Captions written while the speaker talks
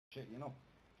shit, you know.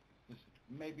 Just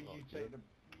maybe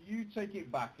you take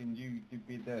it back and you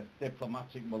be the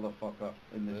diplomatic motherfucker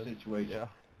in this situation. Yeah.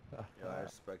 Yeah, I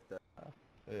respect that.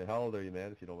 Hey, how old are you,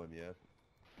 man, if you don't mind me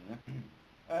asking?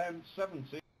 Yeah.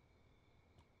 17.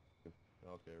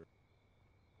 Okay.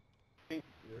 He's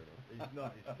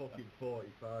not, he's fucking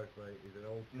 45, mate. He's an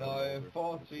old No,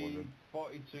 40,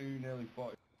 42, nearly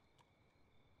 40.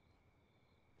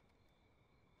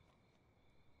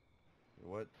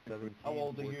 What? 17, How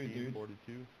old are 14, you, dude?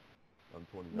 42? I'm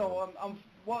 29. No, I'm.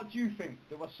 What do you think?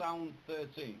 Do I sound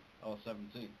 13 or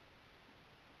 17?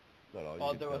 No, you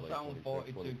Or could do say I like sound 26,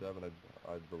 42? 27,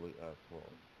 I believe, well,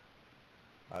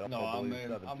 I don't No, believe I'm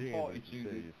 17, but you 42, could say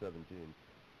dude. you're 17.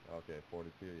 Okay,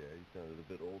 42, yeah, you sounded a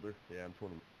bit older. Yeah, I'm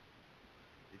 20.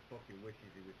 He fucking wishes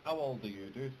he was... How old are you,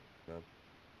 dude?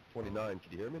 29,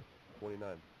 can you hear me? 29.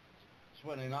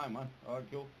 29, man. Alright,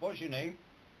 cool. What's your name?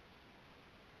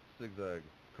 Zigzag,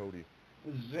 Cody.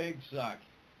 Zigzag.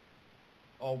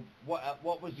 Oh,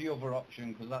 what was the other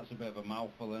option? Because that's a bit of a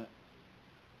mouthful, isn't it?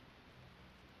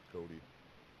 Cody.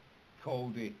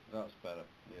 Cody. That's better.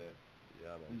 Yeah. Yeah,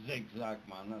 man. Zigzag,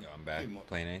 man. That's Yo, I'm back. too much.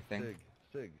 Playing anything?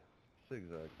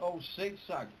 Zigzag. Oh,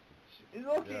 zigzag.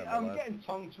 Look, Yeah, I'm getting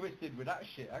tongue twisted with that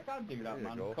shit. I can't do that, There you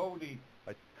man. go. Cody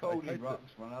I typed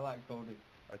rocks, man. I like Cody.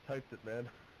 I typed it, man.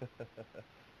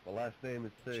 My last name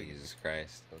is Sig. Jesus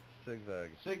Christ. So Zigzag.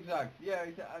 Zigzag. Yeah,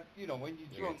 you know, when you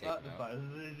You're drunk, gonna that's take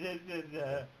the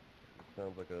him fact.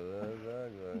 Sounds like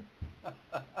a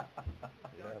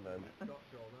yeah, man.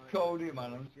 Cody,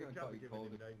 man. I'm just You going to can't call be you giving him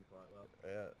Cody. names like that.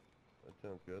 Yeah, that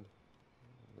sounds good.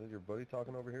 Is your buddy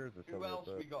talking over here? Is there Who somebody else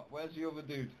at we got? Where's the other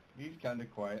dude? He's kind of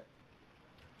quiet.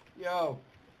 Yo.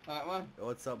 Alright, man. Yo,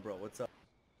 what's up, bro? What's up?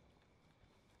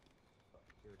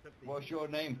 What's your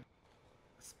name?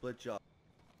 SplitJaw.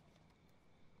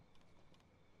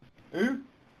 Who?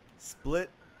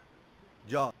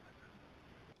 SplitJaw.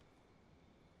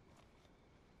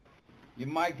 Your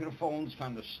microphone's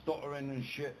kind of stuttering and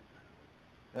shit.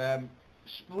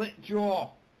 SplitJaw.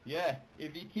 Yeah,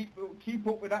 if you keep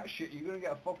up with that shit, you're gonna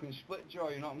get a fucking split jaw.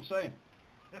 You know what I'm saying?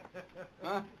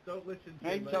 Huh? Don't listen to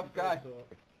Hey, him, tough mate. guy.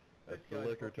 That's the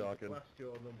liquor talking. Class jaw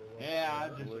number one. Yeah,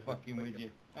 I'm Mate, just fucking with you.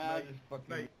 I'm just fucking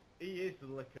mate, he is the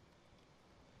liquor.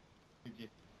 with you.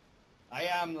 I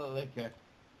am the liquor.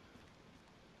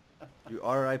 You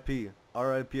R.I.P.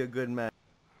 R.I.P. a good man.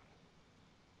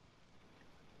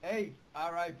 Hey,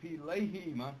 R.I.P.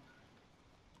 Lahey, man.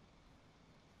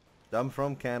 I'm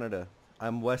from Canada.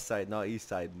 I'm west side, not east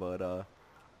side, but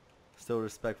still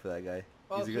respect for that guy.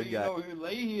 Oh, He's a good so guy. you know who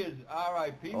Lahey is?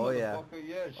 R.I.P. Oh, yeah. motherfucker.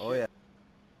 Yeah, shit. Oh yeah.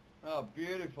 Oh,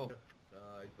 beautiful.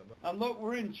 He's the man. And look,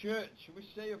 we're in church. Should we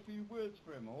say a few words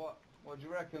for him, or what? What do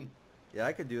you reckon? Yeah,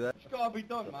 I could do that. It's gotta be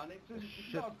done, man.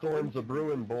 It's not a Shitstorms a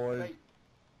brewing, boys. fake.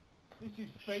 This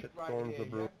is fake right Shitstorms here, a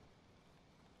brewing.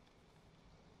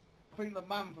 yeah? I think the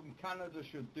man from Canada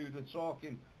should do the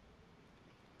talking.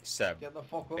 Seb, Get the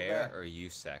fuck up Bear there. or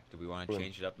USEC? Do we want to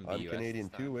change it up and be I'm US Canadian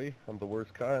this time? too, eh? I'm the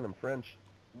worst kind. I'm French.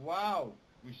 Wow.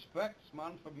 Respects,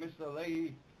 man, for Mr.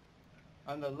 Lahey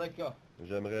and the liquor.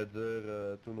 J'aimerais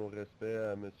dire tous nos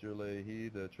respects à Monsieur Lahey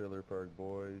de Trailer Park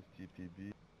Boys,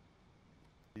 TPB.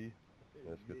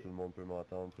 Est-ce que tout le monde peut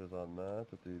m'entendre présentement?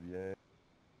 Tout est bien.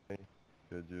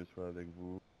 Que Dieu soit avec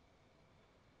vous.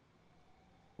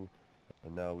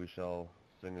 And now we shall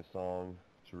sing a song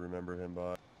to remember him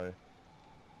by.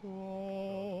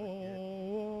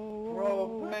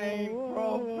 Propane,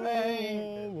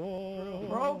 propane,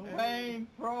 propane,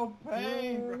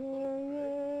 propane,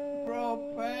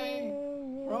 propane,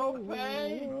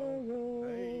 propane,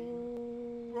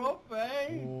 propane,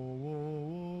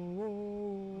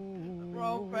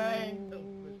 propane.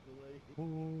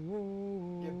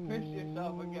 You piss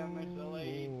yourself again, Mr.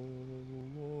 Lee.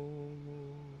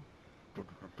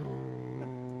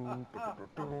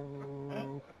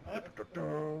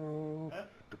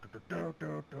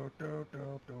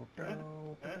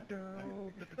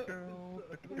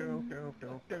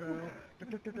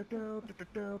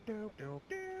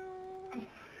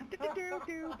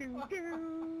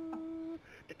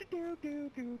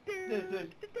 This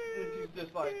is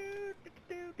just like,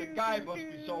 the guy must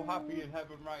be so happy in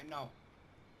heaven right now.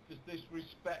 Just this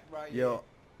respect right here. Yo,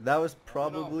 that was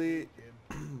probably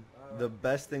the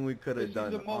best thing we could This have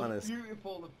done, is the most honest.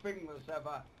 beautiful thing that's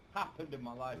ever happened in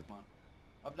my life, man.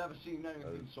 I've never seen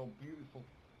anything so beautiful.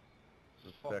 It's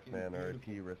Respect, fucking man. beautiful.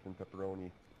 R.I.P. Rest in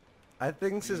pepperoni. I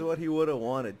think this is what he would have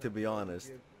wanted, to be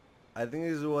honest. I think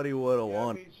this is what he would have Yeah,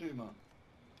 wanted. me too, man.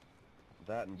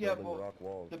 That and Yeah, building but rock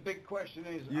walls. the big question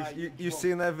is, You are you drunk?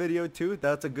 seen that video too?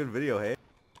 That's a good video, hey?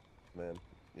 Man,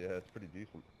 yeah, it's pretty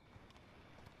decent.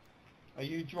 Are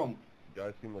you drunk?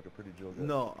 Guy seemed like a pretty chill guy.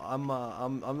 No, I'm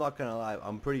not gonna lie.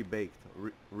 I'm pretty baked,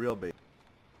 real baked.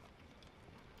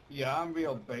 Yeah, I'm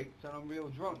real baked and I'm real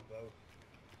drunk.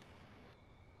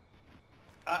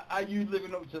 Are you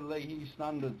living up to Lahey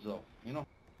standards though? You know?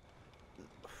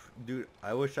 Dude,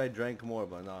 I wish I drank more,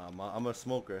 but nah, I'm a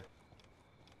smoker.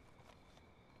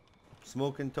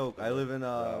 Smoking toke. I live in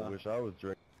I wish I was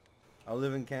drinking. I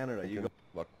live in Canada. You go.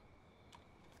 Fuck.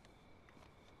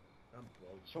 I'm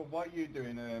close. So what you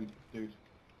doing, dude?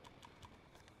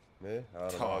 Me? I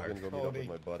don't know. I'm gonna go meet up with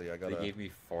my buddy. They gave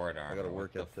me Ford armor. I gotta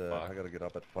work what at. the fuck? I gotta get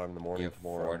up at 5 in the morning have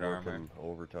tomorrow. Ford I'm armor? working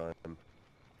overtime,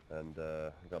 and I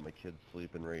got my kids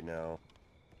sleeping right now.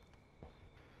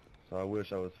 So I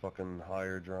wish I was fucking high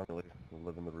or drunk, really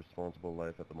living the responsible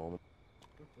life at the moment.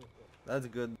 That's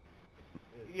good.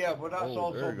 Yeah, but that's Oh, there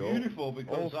also you go. beautiful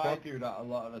because Oh, I fuck. do that a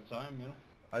lot of the time, you know?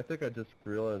 I think I just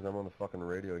realized I'm on the fucking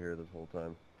radio here this whole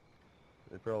time.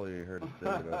 They probably heard us say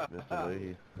about Mr.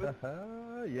 Leahy.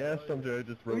 Yes, I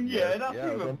just wrote Yeah, yes. that's I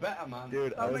was even on- better, man.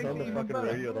 Dude, That I was makes on the it even fucking better.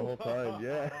 radio the whole time,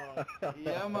 yeah.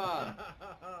 Yeah, man.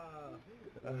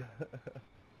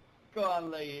 Go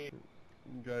on, Lahey.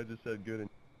 Guy just said good.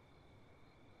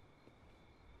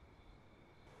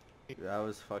 That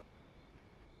was fuck.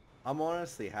 I'm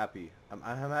honestly happy. I'm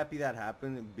happy that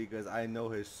happened because I know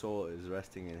his soul is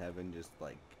resting in heaven, just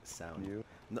like sound. You?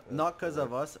 Not because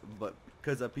of us, but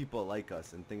because of people like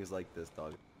us and things like this,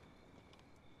 dog.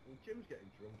 Well, Jim's getting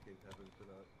drunk in heaven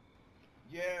tonight.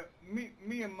 Yeah,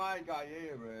 me and my guy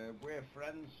here, we're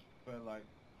friends for like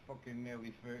fucking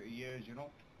nearly 30 years, you know?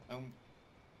 And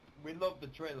we love the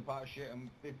trailer park shit, and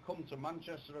they've come to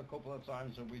Manchester a couple of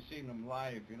times and we've seen them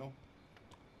live, you know?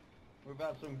 We've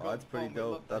had some good that's pretty fun. We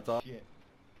dope. love That's that all. shit.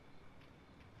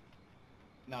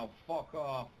 Now fuck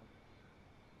off.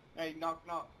 Hey, knock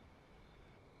knock.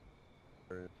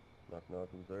 Knock knock,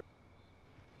 who's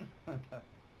there?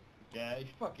 Yeah, it's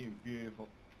fucking beautiful.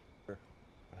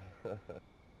 Yeah,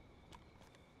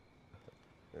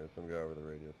 some guy over the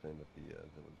radio saying that the village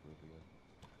moved again.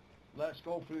 Let's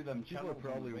go through them People channels are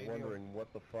probably on the radio. wondering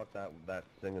what the fuck that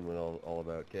singing was all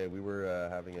about. Okay, we were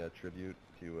having a tribute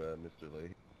to Mr.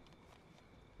 Lahey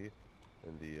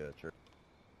in the church.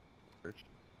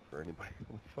 For anybody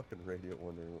on the fucking radio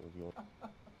wondering what was going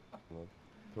on.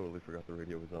 Totally forgot the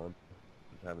radio was on.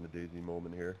 Just having a DayZ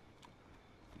moment here.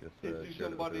 Just, Is there shared it with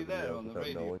somebody everybody there else on the without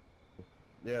radio? knowing.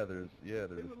 Yeah, there's. They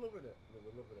were loving it. They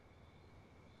were loving it.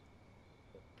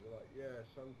 They're like, yeah,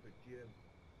 song for Jim.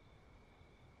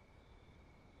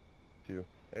 Few.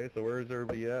 Hey, so where's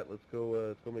everybody at? Let's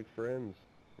go make friends.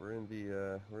 We're in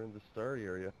the star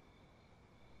area.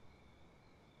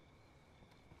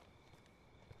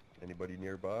 Anybody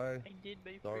nearby? I did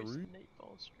my Sorry. first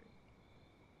Nightfall stream.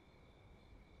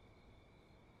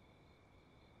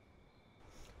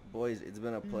 Boys, it's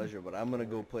been a pleasure, but I'm gonna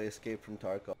go play Escape from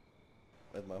Tarkov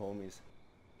with my homies.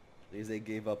 They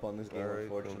gave up on this game, Alright, sounds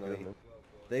unfortunately. good, man.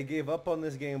 They gave up on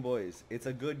this game, boys. It's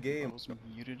a good I game. was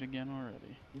muted again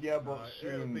already. Yeah, but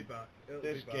It'll soon be back. It'll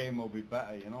this be back. game will be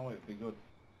better, you know, it'll be good.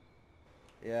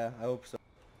 Yeah, I hope so.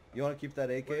 You wanna keep that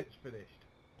AK? When it's finished.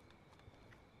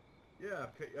 Yeah,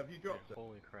 have you dropped it?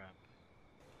 Holy crap.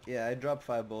 Yeah, I dropped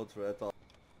 5 bullets for it, that's all.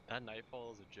 That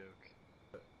Nightfall is a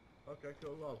joke. Okay,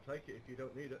 cool. Well, I'll take it if you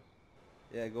don't need it.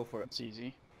 Yeah, go for it. It's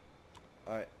easy.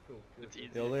 Alright. Cool. It's easy.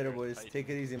 Yo, if later, you're a boys. Titan. Take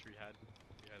it easy. If you had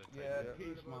a Yeah, Titan.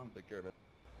 peace, man. Take care, man.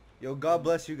 Yo, God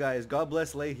bless you guys. God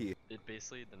bless Lahey. It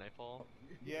basically, the Nightfall,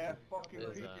 Yeah, fucking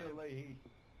Is, peace to Lahey.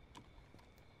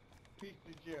 Peace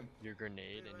to Jim. your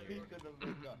grenade and Peace your to the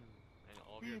liquor. and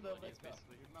all of Be your the abilities liquor.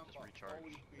 basically Remember, just recharge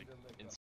always be like the liquor.